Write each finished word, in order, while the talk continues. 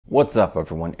What's up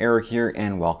everyone, Eric here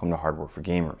and welcome to Hardware for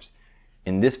Gamers.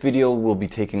 In this video we'll be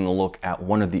taking a look at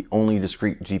one of the only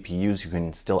discrete GPUs you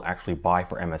can still actually buy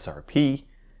for MSRP,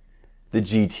 the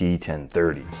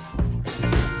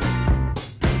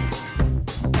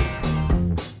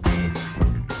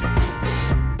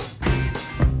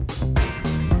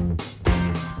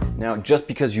Now just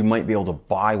because you might be able to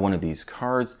buy one of these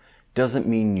cards doesn't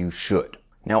mean you should.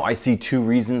 Now I see two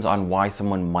reasons on why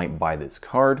someone might buy this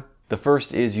card. The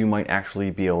first is you might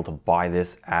actually be able to buy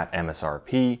this at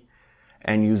MSRP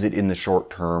and use it in the short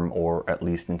term, or at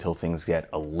least until things get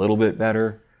a little bit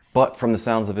better. But from the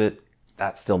sounds of it,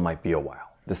 that still might be a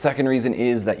while. The second reason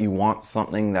is that you want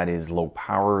something that is low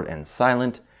powered and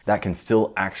silent that can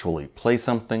still actually play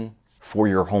something for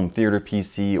your home theater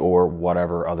PC or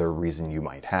whatever other reason you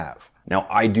might have. Now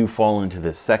I do fall into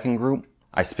this second group.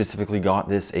 I specifically got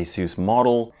this Asus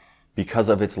model because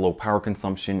of its low power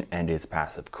consumption and its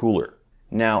passive cooler.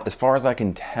 Now, as far as I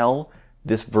can tell,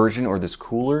 this version or this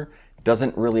cooler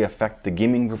doesn't really affect the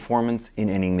gaming performance in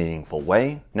any meaningful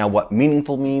way. Now, what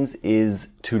meaningful means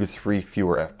is 2 to 3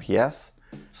 fewer FPS.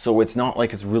 So it's not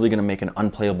like it's really gonna make an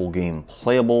unplayable game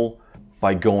playable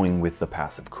by going with the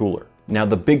passive cooler. Now,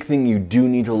 the big thing you do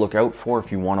need to look out for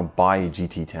if you wanna buy a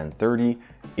GT1030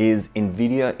 is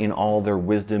NVIDIA, in all their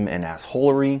wisdom and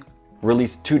assholery,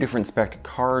 released two different spec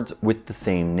cards with the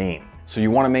same name. So you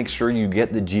want to make sure you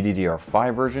get the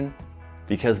GDDR5 version,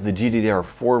 because the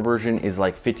GDDR4 version is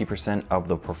like 50% of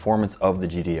the performance of the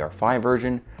GDDR5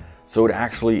 version, so it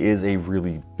actually is a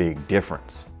really big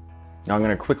difference. Now I'm going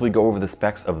to quickly go over the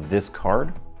specs of this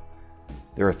card.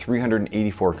 There are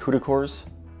 384 CUDA cores,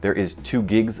 there is 2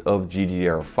 gigs of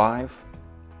GDDR5,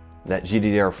 that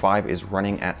GDDR5 is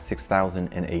running at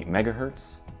 6008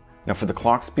 megahertz. Now for the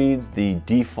clock speeds, the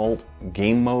default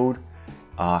game mode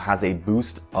has a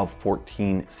boost of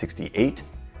 1468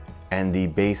 and the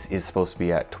base is supposed to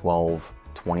be at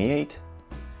 1228.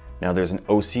 Now there's an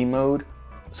OC mode.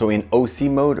 So in OC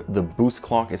mode, the boost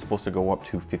clock is supposed to go up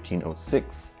to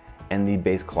 1506 and the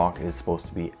base clock is supposed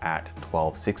to be at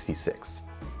 1266.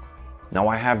 Now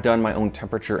I have done my own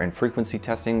temperature and frequency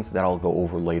testings that I'll go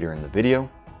over later in the video.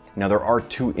 Now there are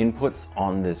 2 inputs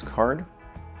on this card.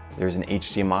 There's an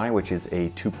HDMI, which is a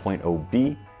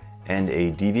 2.0B, and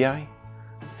a DVI.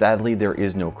 Sadly, there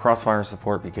is no crossfire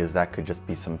support because that could just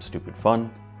be some stupid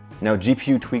fun. Now,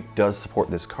 GPU Tweak does support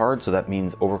this card, so that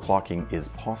means overclocking is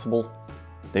possible.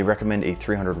 They recommend a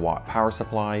 300 watt power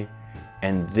supply,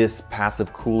 and this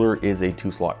passive cooler is a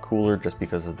 2-slot cooler just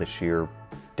because of the sheer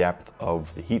depth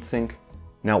of the heatsink.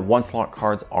 Now, 1-slot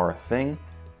cards are a thing,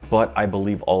 but I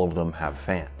believe all of them have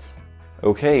fans.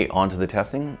 Okay, on to the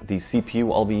testing. The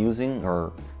CPU I'll be using,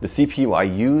 or the CPU I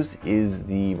use, is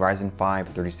the Ryzen 5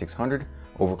 3600,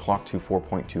 overclocked to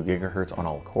 4.2 gigahertz on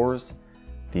all cores.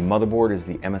 The motherboard is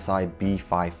the MSI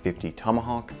B550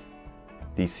 Tomahawk.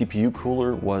 The CPU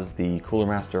cooler was the Cooler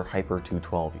Master Hyper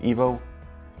 212 Evo.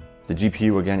 The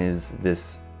GPU again is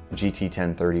this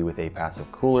GT1030 with a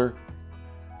passive cooler.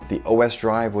 The OS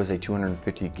drive was a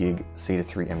 250 gig SATA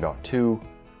 3 M.2.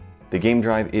 The game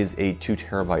drive is a 2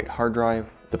 terabyte hard drive.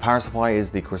 The power supply is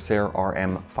the Corsair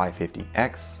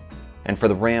RM550X. And for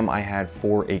the RAM, I had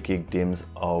 4 8 gig DIMMs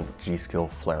of G.Skill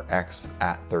Flare X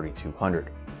at 3200.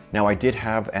 Now I did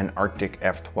have an Arctic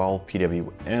F12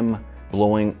 PWM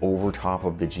blowing over top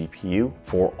of the GPU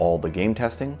for all the game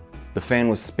testing. The fan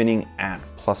was spinning at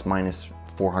plus minus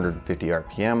 450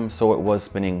 RPM, so it was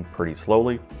spinning pretty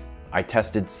slowly. I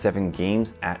tested 7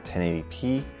 games at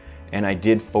 1080p. And I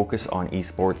did focus on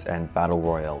esports and battle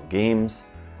royale games,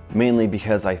 mainly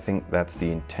because I think that's the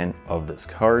intent of this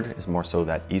card, is more so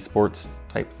that esports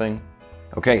type thing.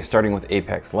 Okay, starting with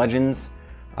Apex Legends,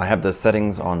 I have the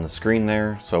settings on the screen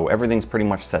there, so everything's pretty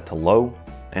much set to low,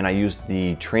 and I used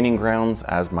the training grounds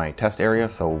as my test area,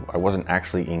 so I wasn't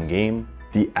actually in game.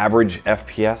 The average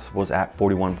FPS was at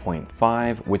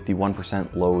 41.5, with the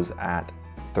 1% lows at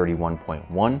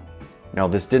 31.1. Now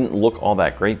this didn't look all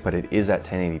that great, but it is at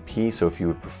 1080p, so if you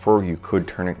would prefer, you could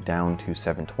turn it down to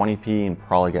 720p and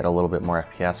probably get a little bit more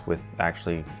FPS with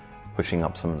actually pushing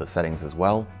up some of the settings as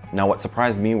well. Now what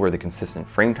surprised me were the consistent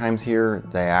frame times here.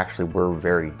 They actually were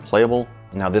very playable.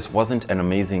 Now this wasn't an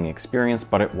amazing experience,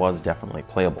 but it was definitely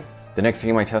playable. The next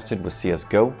game I tested was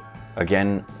CSGO.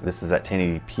 Again, this is at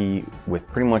 1080p with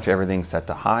pretty much everything set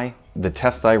to high. The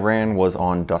test I ran was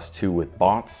on Dust 2 with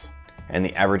bots, and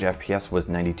the average FPS was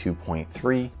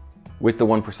 92.3, with the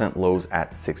 1% lows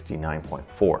at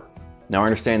 69.4. Now I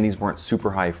understand these weren't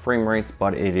super high frame rates,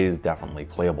 but it is definitely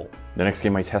playable. The next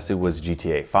game I tested was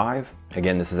GTA 5.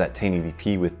 Again, this is at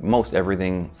 1080p with most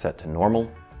everything set to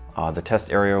normal. The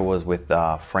test area was with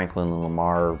Franklin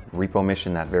Lamar repo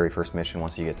mission, that very first mission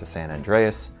once you get to San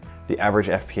Andreas. The average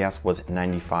FPS was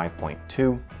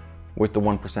 95.2, with the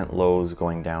 1% lows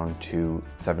going down to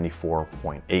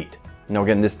 74.8. Now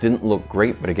again, this didn't look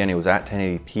great, but again, it was at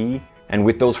 1080p, and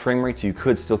with those frame rates, you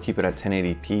could still keep it at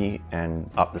 1080p and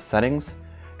up the settings.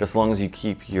 Just as long as you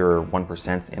keep your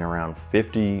 1% in around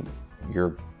 50,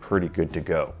 you're pretty good to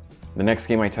go. The next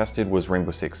game I tested was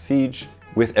Rainbow Six Siege,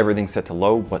 with everything set to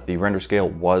low, but the render scale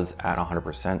was at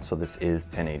 100%, so this is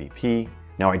 1080p.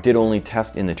 Now I did only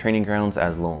test in the training grounds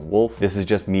as Lone Wolf. This is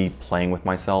just me playing with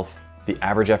myself. The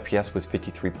average FPS was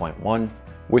 53.1,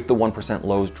 with the 1%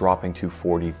 lows dropping to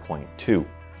 40.2.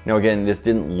 Now again, this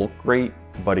didn't look great,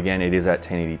 but again, it is at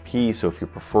 1080p, so if you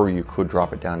prefer, you could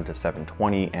drop it down to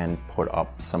 720 and put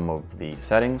up some of the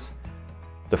settings.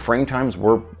 The frame times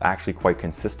were actually quite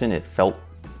consistent. It felt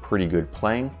pretty good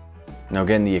playing. Now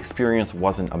again, the experience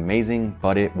wasn't amazing,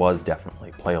 but it was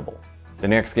definitely playable. The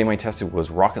next game I tested was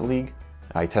Rocket League.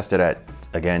 I tested at,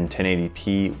 again,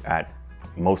 1080p at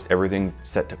most everything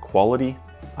set to quality.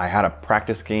 I had a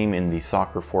practice game in the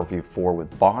soccer 4v4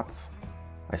 with bots.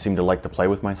 I seem to like to play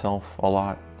with myself a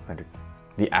lot.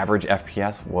 The average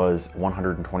FPS was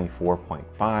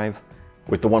 124.5,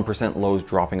 with the 1% lows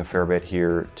dropping a fair bit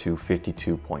here to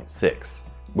 52.6.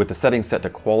 With the settings set to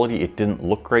quality, it didn't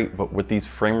look great, but with these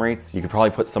frame rates, you could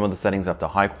probably put some of the settings up to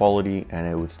high quality and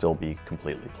it would still be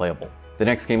completely playable. The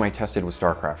next game I tested was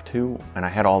StarCraft 2, and I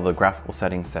had all the graphical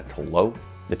settings set to low.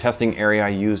 The testing area I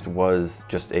used was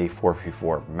just a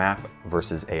 4v4 map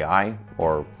versus AI,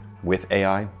 or with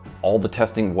AI. All the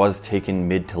testing was taken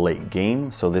mid to late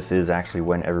game, so this is actually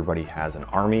when everybody has an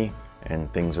army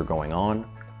and things are going on.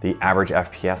 The average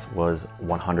FPS was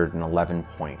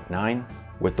 111.9.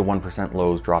 with the 1%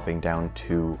 lows dropping down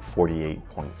to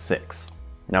 48.6.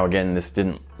 Now again, this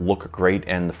didn't look great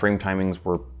and the frame timings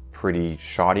were pretty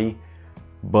shoddy,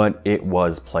 but it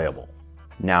was playable.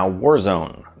 Now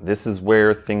Warzone, this is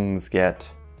where things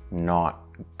get not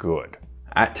good.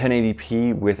 At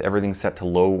 1080p with everything set to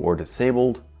low or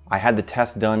disabled, I had the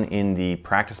test done in the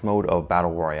practice mode of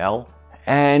Battle Royale,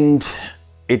 and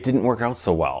it didn't work out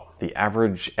so well. The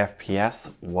average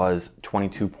FPS was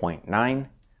 22.9,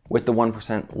 with the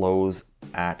 1% lows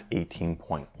at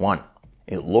 18.1.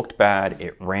 It looked bad,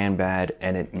 it ran bad,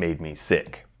 and it made me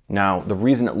sick. Now, the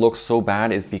reason it looks so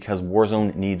bad is because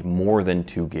Warzone needs more than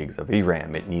 2 gigs of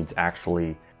VRAM. It needs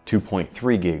actually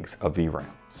 2.3 gigs of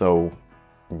VRAM. So,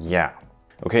 yeah.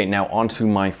 Okay, now onto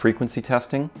my frequency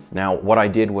testing. Now, what I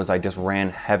did was I just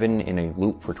ran Heaven in a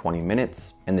loop for 20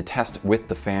 minutes, and the test with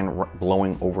the fan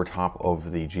blowing over top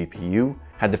of the GPU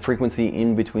had the frequency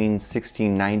in between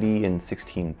 1690 and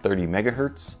 1630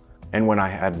 megahertz. And when I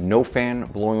had no fan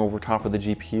blowing over top of the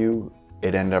GPU,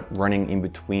 it ended up running in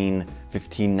between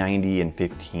 1590 and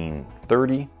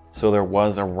 1530. So there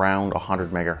was around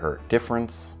 100 megahertz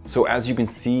difference. So as you can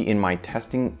see in my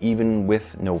testing, even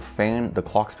with no fan, the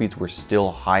clock speeds were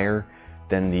still higher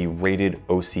than the rated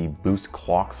OC boost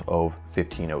clocks of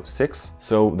 1506.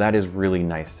 So that is really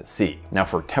nice to see. Now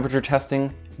for temperature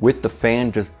testing, with the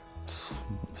fan just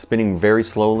spinning very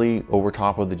slowly over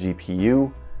top of the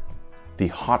GPU, the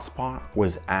hotspot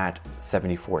was at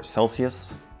 74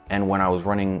 Celsius. And when I was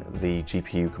running the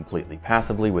GPU completely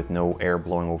passively with no air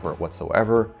blowing over it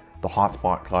whatsoever, the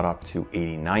hotspot got up to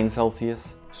 89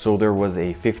 Celsius. So there was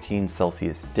a 15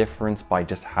 Celsius difference by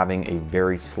just having a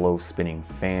very slow spinning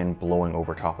fan blowing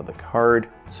over top of the card.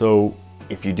 So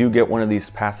if you do get one of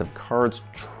these passive cards,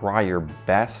 try your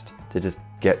best to just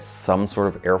get some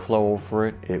sort of airflow over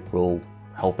it. It will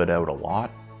help it out a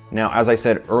lot. Now, as I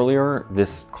said earlier,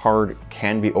 this card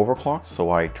can be overclocked,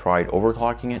 so I tried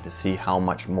overclocking it to see how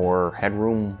much more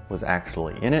headroom was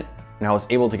actually in it. And I was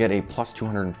able to get a plus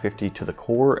 250 to the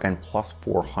core and plus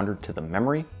 400 to the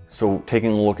memory. So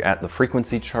taking a look at the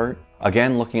frequency chart,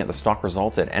 again, looking at the stock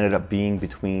results, it ended up being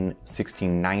between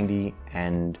 1690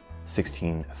 and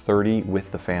 1630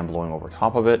 with the fan blowing over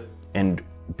top of it. And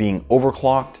being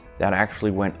overclocked, that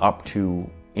actually went up to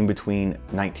in between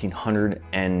 1900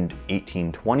 and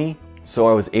 1820. So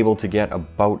I was able to get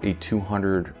about a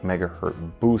 200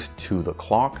 megahertz boost to the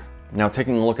clock. Now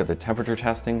taking a look at the temperature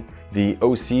testing, the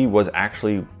OC was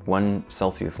actually 1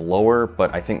 Celsius lower,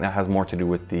 but I think that has more to do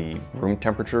with the room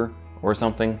temperature or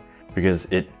something, because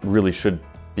it really should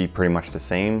be pretty much the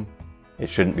same. It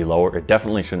shouldn't be lower, it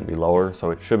definitely shouldn't be lower,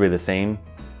 so it should be the same.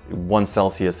 1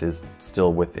 Celsius is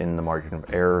still within the margin of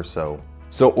error, so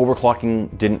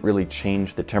overclocking didn't really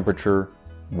change the temperature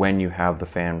when you have the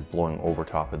fan blowing over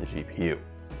top of the GPU.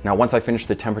 Now, once I finished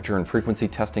the temperature and frequency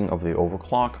testing of the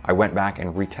overclock, I went back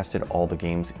and retested all the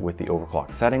games with the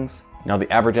overclock settings. Now,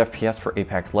 the average FPS for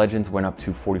Apex Legends went up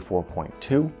to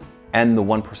 44.2, and the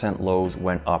 1% lows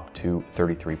went up to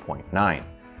 33.9.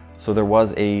 So there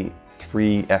was a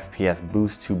 3 FPS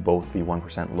boost to both the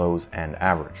 1% lows and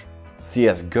average.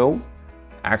 CSGO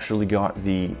actually got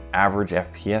the average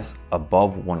FPS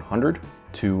above 100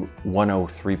 to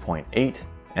 103.8,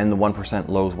 and the 1%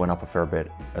 lows went up a fair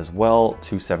bit as well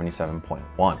to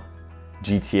 77.1.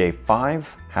 GTA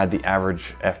 5 had the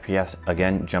average FPS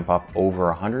again jump up over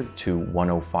 100 to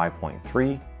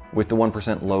 105.3, with the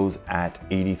 1% lows at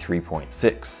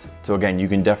 83.6. So again, you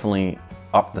can definitely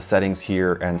up the settings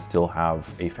here and still have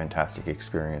a fantastic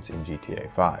experience in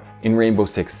GTA 5. In Rainbow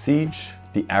Six Siege,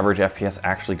 the average FPS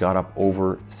actually got up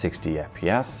over 60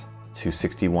 FPS to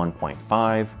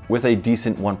 61.5, with a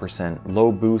decent 1%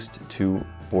 low boost to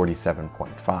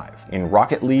 47.5. In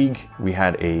Rocket League, we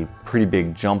had a pretty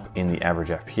big jump in the average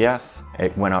FPS.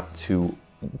 It went up to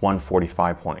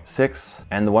 145.6,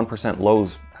 and the 1%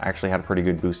 lows actually had a pretty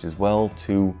good boost as well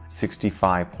to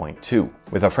 65.2.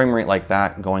 With a frame rate like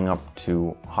that, going up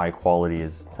to high quality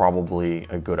is probably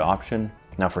a good option.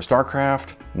 Now for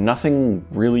StarCraft, nothing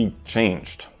really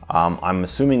changed. I'm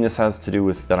assuming this has to do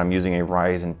with that I'm using a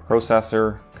Ryzen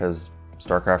processor, because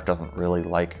StarCraft doesn't really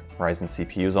like Ryzen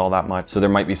CPUs all that much, so there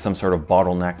might be some sort of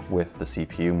bottleneck with the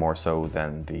CPU more so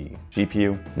than the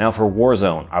GPU. Now for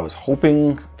Warzone, I was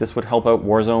hoping this would help out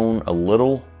Warzone a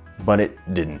little, but it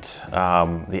didn't.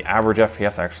 The average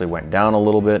FPS actually went down a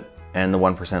little bit, and the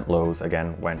 1% lows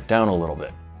again went down a little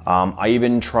bit. I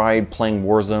even tried playing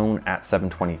Warzone at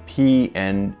 720p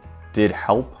and did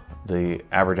help. The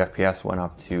average FPS went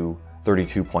up to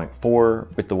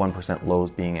 32.4, with the 1% lows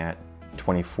being at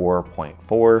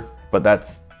 24.4, but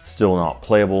that's still not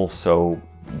playable, so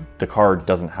the card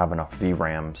doesn't have enough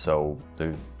VRAM, so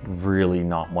there's really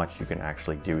not much you can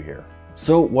actually do here.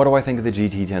 So what do I think of the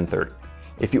GT1030?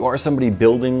 If you are somebody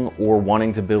building or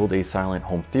wanting to build a silent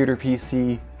home theater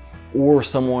PC, or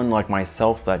someone like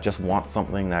myself that just wants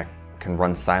something that can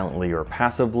run silently or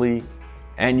passively,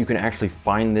 and you can actually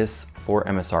find this for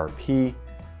MSRP,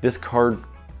 this card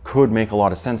could make a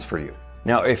lot of sense for you.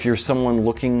 Now, if you're someone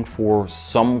looking for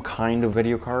some kind of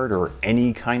video card or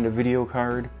any kind of video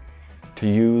card to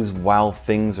use while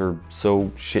things are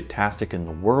so shit-tastic in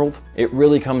the world, it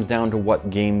really comes down to what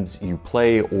games you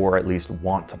play or at least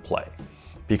want to play.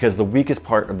 Because the weakest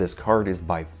part of this card is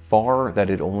by far that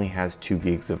it only has 2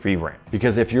 gigs of VRAM.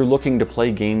 Because if you're looking to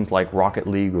play games like Rocket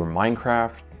League or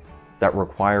Minecraft that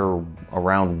require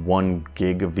around 1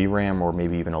 gig of VRAM or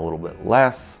maybe even a little bit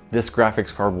less, this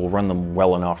graphics card will run them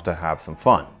well enough to have some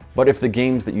fun. But if the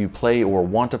games that you play or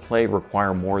want to play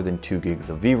require more than 2 gigs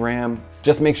of VRAM,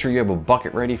 just make sure you have a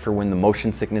bucket ready for when the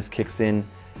motion sickness kicks in,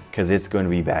 because it's going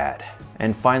to be bad.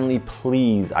 And finally,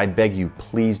 please, I beg you,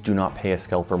 please do not pay a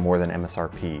scalper more than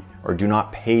MSRP, or do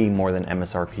not pay more than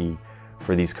MSRP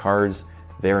for these cards.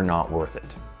 They're not worth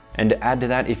it. And to add to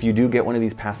that, if you do get one of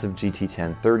these passive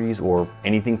GT1030s, or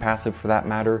anything passive for that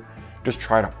matter, just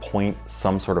try to point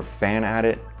some sort of fan at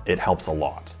it. It helps a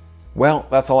lot. Well,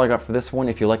 that's all I got for this one.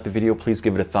 If you liked the video, please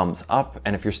give it a thumbs up.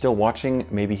 And if you're still watching,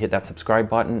 maybe hit that subscribe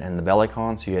button and the bell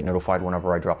icon so you get notified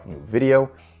whenever I drop a new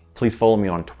video. Please follow me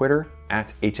on Twitter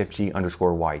at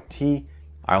HFG_YT.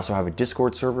 I also have a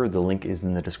Discord server. The link is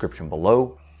in the description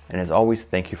below. And as always,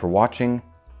 thank you for watching,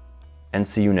 and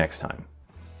see you next time.